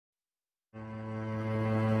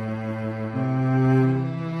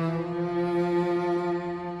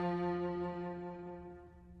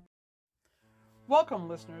Welcome,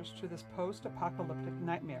 listeners, to this post-apocalyptic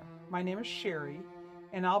nightmare. My name is Sherry,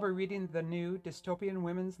 and I'll be reading the new dystopian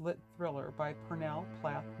women's lit thriller by Pernell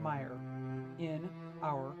Plath Meyer, In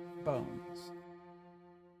Our Bones.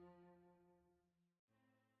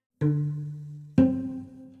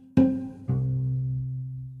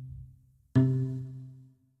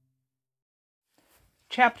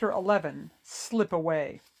 Chapter 11, Slip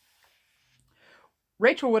Away.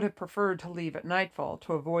 Rachel would have preferred to leave at nightfall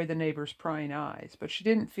to avoid the neighbors' prying eyes, but she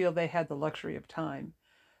didn't feel they had the luxury of time.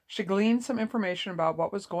 She gleaned some information about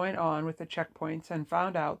what was going on with the checkpoints and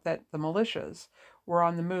found out that the militias were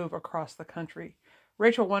on the move across the country.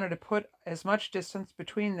 Rachel wanted to put as much distance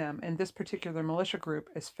between them and this particular militia group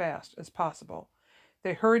as fast as possible.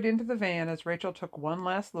 They hurried into the van as Rachel took one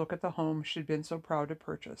last look at the home she'd been so proud to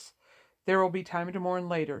purchase. There will be time to mourn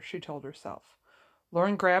later, she told herself.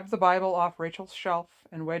 Lauren grabbed the Bible off Rachel's shelf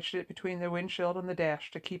and wedged it between the windshield and the dash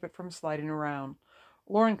to keep it from sliding around.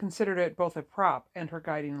 Lauren considered it both a prop and her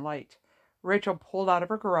guiding light. Rachel pulled out of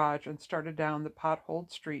her garage and started down the potholed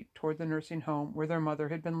street toward the nursing home where their mother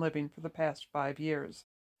had been living for the past 5 years.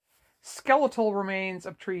 Skeletal remains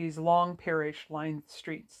of trees long perished lined the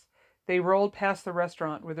streets. They rolled past the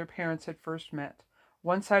restaurant where their parents had first met.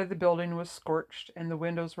 One side of the building was scorched and the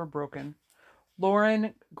windows were broken.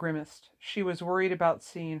 Lauren grimaced. She was worried about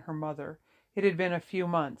seeing her mother. It had been a few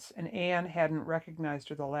months, and Anne hadn't recognized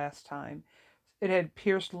her the last time. It had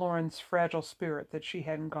pierced Lauren's fragile spirit that she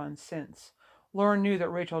hadn't gone since. Lauren knew that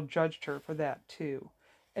Rachel judged her for that, too.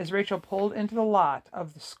 As Rachel pulled into the lot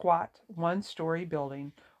of the squat, one-story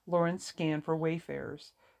building, Lauren scanned for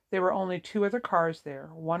wayfarers. There were only 2 other cars there,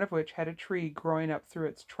 one of which had a tree growing up through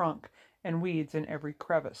its trunk and weeds in every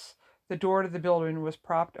crevice. The door to the building was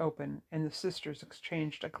propped open, and the sisters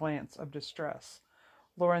exchanged a glance of distress.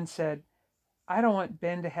 Lauren said, "I don't want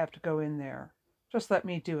Ben to have to go in there. Just let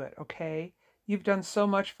me do it, okay? You've done so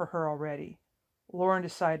much for her already." Lauren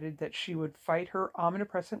decided that she would fight her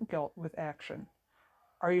omnipresent guilt with action.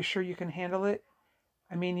 "Are you sure you can handle it?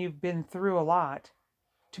 I mean, you've been through a lot."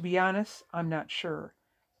 "To be honest, I'm not sure,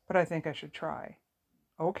 but I think I should try."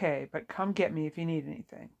 "Okay, but come get me if you need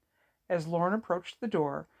anything." As Lauren approached the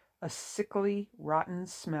door, a sickly, rotten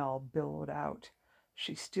smell billowed out.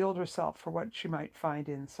 She steeled herself for what she might find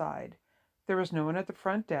inside. There was no one at the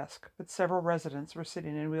front desk, but several residents were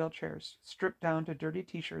sitting in wheelchairs, stripped down to dirty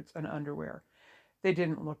t-shirts and underwear. They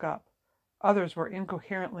didn't look up. Others were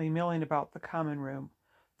incoherently milling about the common room.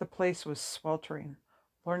 The place was sweltering.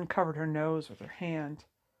 Lauren covered her nose with her hand.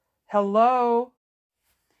 "Hello?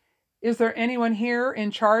 Is there anyone here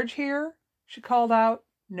in charge here?" she called out.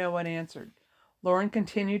 No one answered. Lauren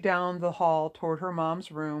continued down the hall toward her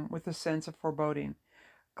mom's room with a sense of foreboding.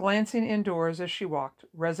 Glancing indoors as she walked,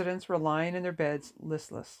 residents were lying in their beds,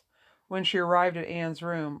 listless. When she arrived at Anne's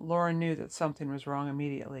room, Lauren knew that something was wrong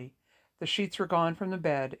immediately. The sheets were gone from the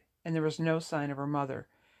bed, and there was no sign of her mother.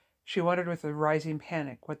 She wondered with a rising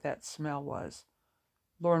panic what that smell was.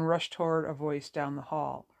 Lauren rushed toward a voice down the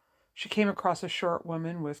hall. She came across a short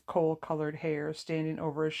woman with coal-colored hair standing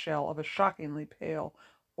over a shell of a shockingly pale,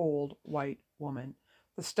 old white woman.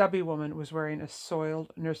 The stubby woman was wearing a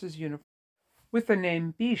soiled nurse's uniform with the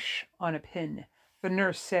name Biche on a pin. The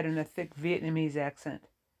nurse said in a thick Vietnamese accent,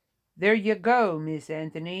 "There you go, Miss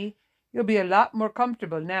Anthony. You'll be a lot more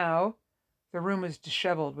comfortable now." The room was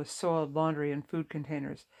disheveled with soiled laundry and food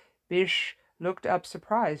containers. Biche looked up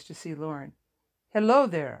surprised to see Lauren. "Hello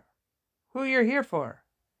there. Who you're here for?"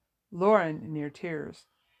 Lauren, near tears.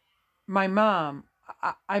 "My mom,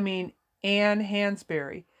 I mean Anne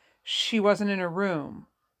Hansberry. She wasn't in her room."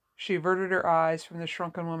 She averted her eyes from the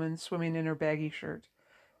shrunken woman swimming in her baggy shirt.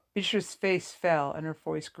 Bishop's face fell and her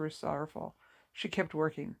voice grew sorrowful. She kept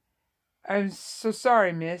working. "I'm so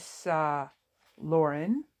sorry, Miss,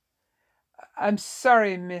 Lauren. I'm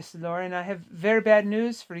sorry, Miss Lauren. I have very bad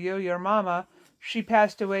news for you. Your mama, she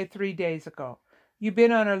passed away 3 days ago. You've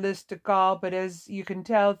been on our list to call, but as you can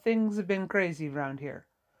tell, things have been crazy around here."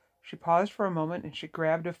 She paused for a moment, and she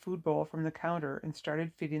grabbed a food bowl from the counter and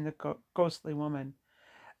started feeding the ghostly woman.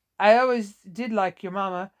 "I always did like your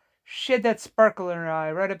mama. She had that sparkle in her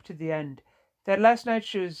eye right up to the end. That last night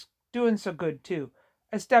she was doing so good, too.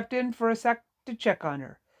 I stepped in for a sec to check on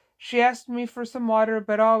her. She asked me for some water,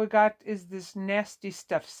 but all we got is this nasty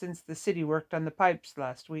stuff since the city worked on the pipes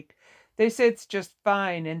last week. They say it's just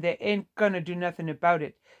fine, and they ain't gonna do nothing about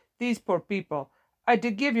it. These poor people. I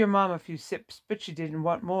did give your mom a few sips, but she didn't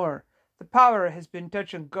want more. The power has been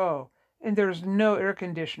touch and go, and there was no air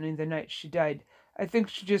conditioning the night she died. I think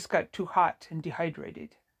she just got too hot and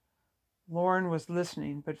dehydrated." Lauren was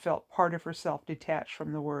listening, but felt part of herself detached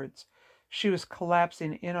from the words. She was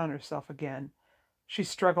collapsing in on herself again. She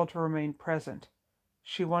struggled to remain present.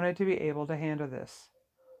 She wanted to be able to handle this.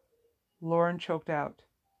 Lauren choked out,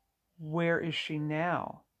 "Where is she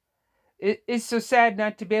now?" It's so sad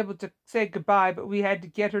not to be able to say goodbye, but we had to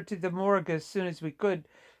get her to the morgue as soon as we could.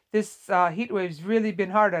 This heat wave's really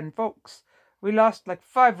been hard on folks. We lost like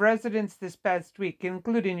 5 residents this past week,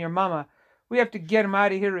 including your mama. We have to get 'em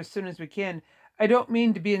out of here as soon as we can. I don't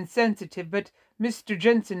mean to be insensitive, but Mr.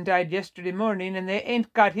 Jensen died yesterday morning, and they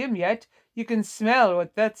ain't got him yet. You can smell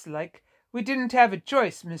what that's like. We didn't have a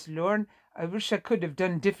choice, Miss Lorne. I wish I could have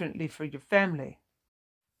done differently for your family."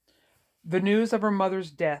 The news of her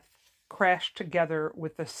mother's death crashed together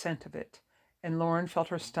with the scent of it, and Lauren felt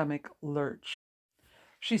her stomach lurch.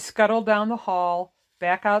 She scuttled down the hall,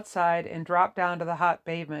 back outside, and dropped down to the hot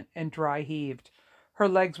pavement and dry heaved. Her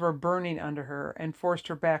legs were burning under her and forced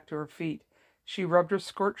her back to her feet. She rubbed her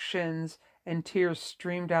scorched shins, and tears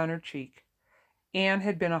streamed down her cheek. Anne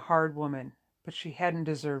had been a hard woman, but she hadn't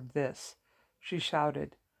deserved this. She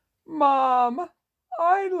shouted, "Mom,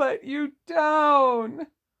 I let you down."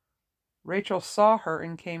 Rachel saw her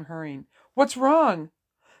and came hurrying. "What's wrong?"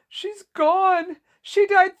 "She's gone. She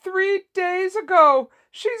died 3 days ago.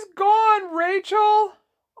 She's gone, Rachel."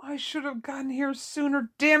 "I should have gotten here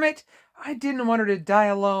sooner, damn it. I didn't want her to die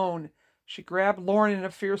alone." She grabbed Lauren in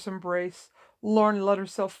a fierce embrace. Lauren let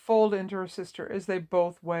herself fold into her sister as they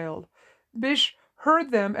both wailed. Bish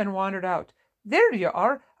heard them and wandered out. "There you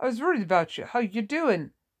are. I was worried about you. How you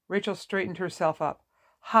doing?" Rachel straightened herself up.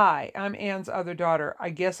 "Hi, I'm Anne's other daughter.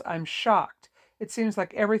 I guess I'm shocked. It seems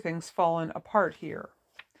like everything's fallen apart here."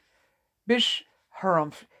 Bish,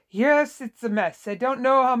 harumph. "Yes, it's a mess. I don't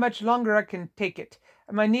know how much longer I can take it.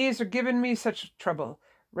 My knees are giving me such trouble."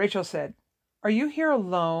 Rachel said, "Are you here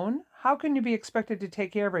alone? How can you be expected to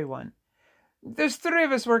take care of everyone?" "There's 3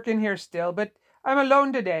 of us working here still, but I'm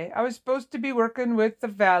alone today. I was supposed to be working with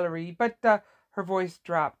Valerie, but her voice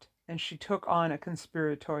dropped, and she took on a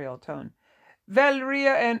conspiratorial tone.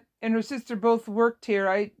 "Valeria and her sister both worked here.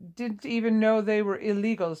 I didn't even know they were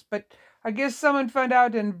illegals, but I guess someone found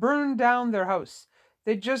out and burned down their house.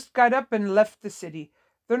 They just got up and left the city.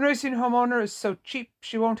 The nursing home owner is so cheap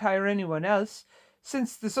she won't hire anyone else.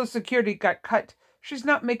 Since the Social Security got cut, she's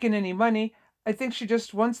not making any money. I think she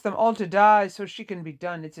just wants them all to die so she can be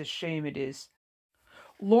done. It's a shame, it is."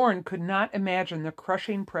 Lauren could not imagine the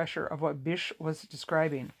crushing pressure of what Bish was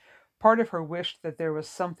describing. Part of her wished that there was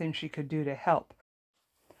something she could do to help.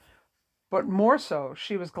 But more so,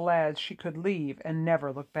 she was glad she could leave and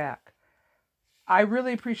never look back. "I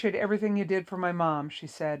really appreciate everything you did for my mom," she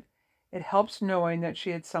said. "It helps knowing that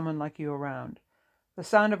she had someone like you around." The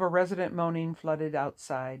sound of a resident moaning flooded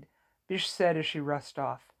outside. Bish said as she rushed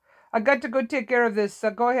off, "I got to go take care of this, so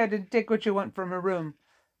go ahead and take what you want from her room."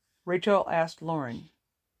 Rachel asked Lauren,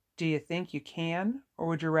 "Do you think you can, or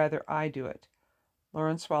would you rather I do it?"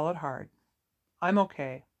 Lauren swallowed hard. "I'm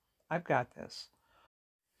okay. I've got this."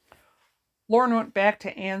 Lauren went back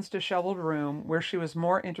to Anne's disheveled room, where she was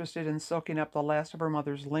more interested in soaking up the last of her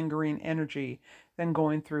mother's lingering energy than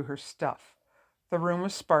going through her stuff. The room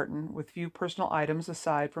was Spartan, with few personal items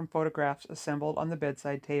aside from photographs assembled on the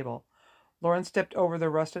bedside table. Lauren stepped over the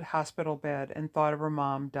rusted hospital bed and thought of her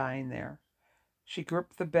mom dying there. She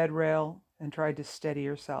gripped the bed rail and tried to steady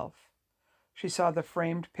herself. She saw the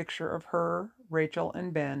framed picture of her, Rachel,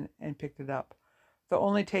 and Ben and picked it up. Though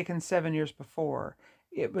only taken 7 years before,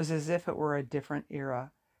 it was as if it were a different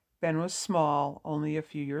era. Ben was small, only a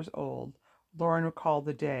few years old. Lauren recalled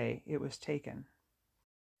the day it was taken.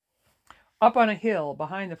 Up on a hill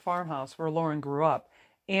behind the farmhouse where Lauren grew up,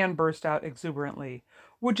 Anne burst out exuberantly.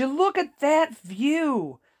 "Would you look at that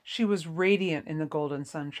view?" She was radiant in the golden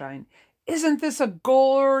sunshine. "Isn't this a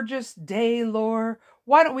gorgeous day, Laura?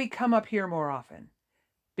 Why don't we come up here more often?"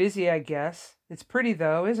 "Busy, I guess. It's pretty,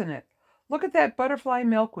 though, isn't it? Look at that butterfly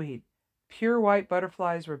milkweed." Pure white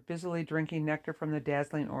butterflies were busily drinking nectar from the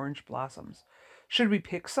dazzling orange blossoms. "Should we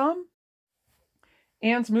pick some?"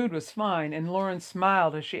 Anne's mood was fine, and Lauren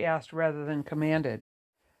smiled as she asked rather than commanded.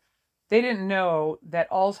 They didn't know that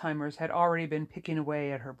Alzheimer's had already been picking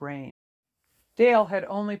away at her brain. Dale had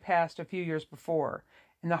only passed a few years before,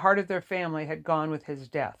 and the heart of their family had gone with his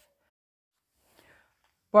death.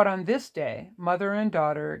 But on this day, mother and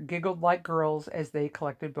daughter giggled like girls as they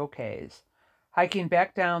collected bouquets. Hiking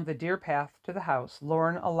back down the deer path to the house,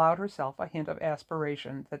 Lauren allowed herself a hint of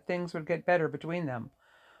aspiration that things would get better between them.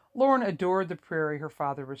 Lauren adored the prairie her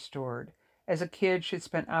father restored. As a kid, she'd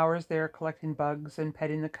spent hours there collecting bugs and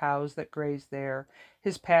petting the cows that grazed there.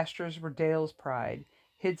 His pastures were Dale's pride.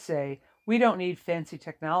 He'd say, "We don't need fancy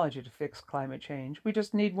technology to fix climate change. We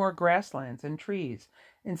just need more grasslands and trees.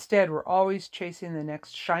 Instead, we're always chasing the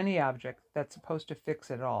next shiny object that's supposed to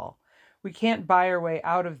fix it all. We can't buy our way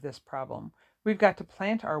out of this problem. We've got to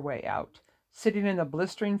plant our way out. Sitting in the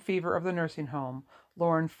blistering fever of the nursing home,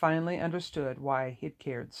 Lauren finally understood why he'd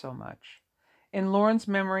cared so much. In Lauren's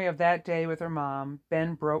memory of that day with her mom,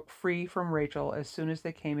 Ben broke free from Rachel as soon as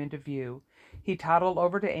they came into view. He toddled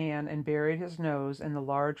over to Anne and buried his nose in the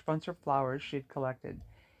large bunch of flowers she'd collected.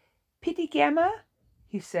 "Pitty Gamma?"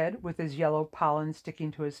 he said, with his yellow pollen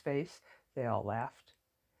sticking to his face. They all laughed.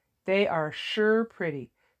 "They are sure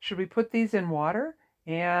pretty. Should we put these in water?"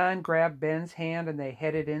 Anne grabbed Ben's hand and they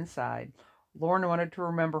headed inside. Lauren wanted to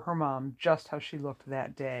remember her mom, just how she looked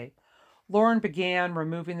that day. Lauren began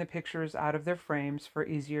removing the pictures out of their frames for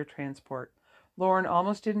easier transport. Lauren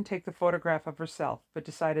almost didn't take the photograph of herself, but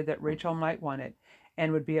decided that Rachel might want it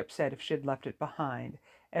and would be upset if she'd left it behind.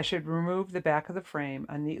 As she'd removed the back of the frame,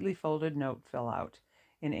 a neatly folded note fell out.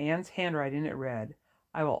 In Anne's handwriting it read,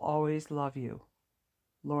 "I will always love you."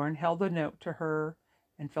 Lauren held the note to her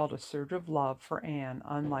and felt a surge of love for Anne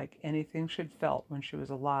unlike anything she'd felt when she was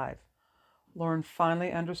alive. Lauren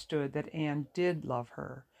finally understood that Anne did love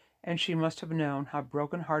her, and she must have known how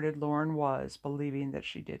broken-hearted Lauren was, believing that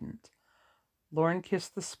she didn't. Lauren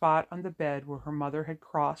kissed the spot on the bed where her mother had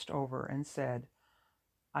crossed over and said,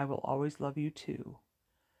 "I will always love you too."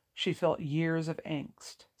 She felt years of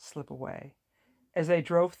angst slip away. As they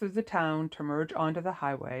drove through the town to merge onto the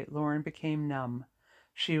highway, Lauren became numb.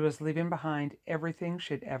 She was leaving behind everything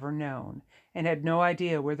she'd ever known, and had no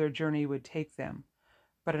idea where their journey would take them.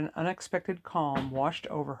 But an unexpected calm washed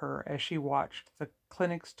over her as she watched the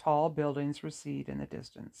clinic's tall buildings recede in the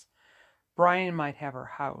distance. Brian might have her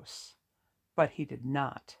house, but he did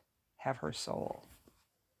not have her soul.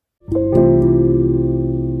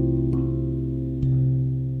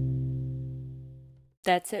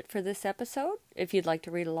 That's it for this episode. If you'd like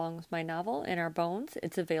to read along with my novel, In Our Bones,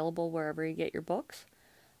 it's available wherever you get your books.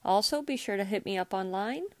 Also, be sure to hit me up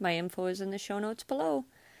online. My info is in the show notes below.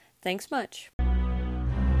 Thanks much.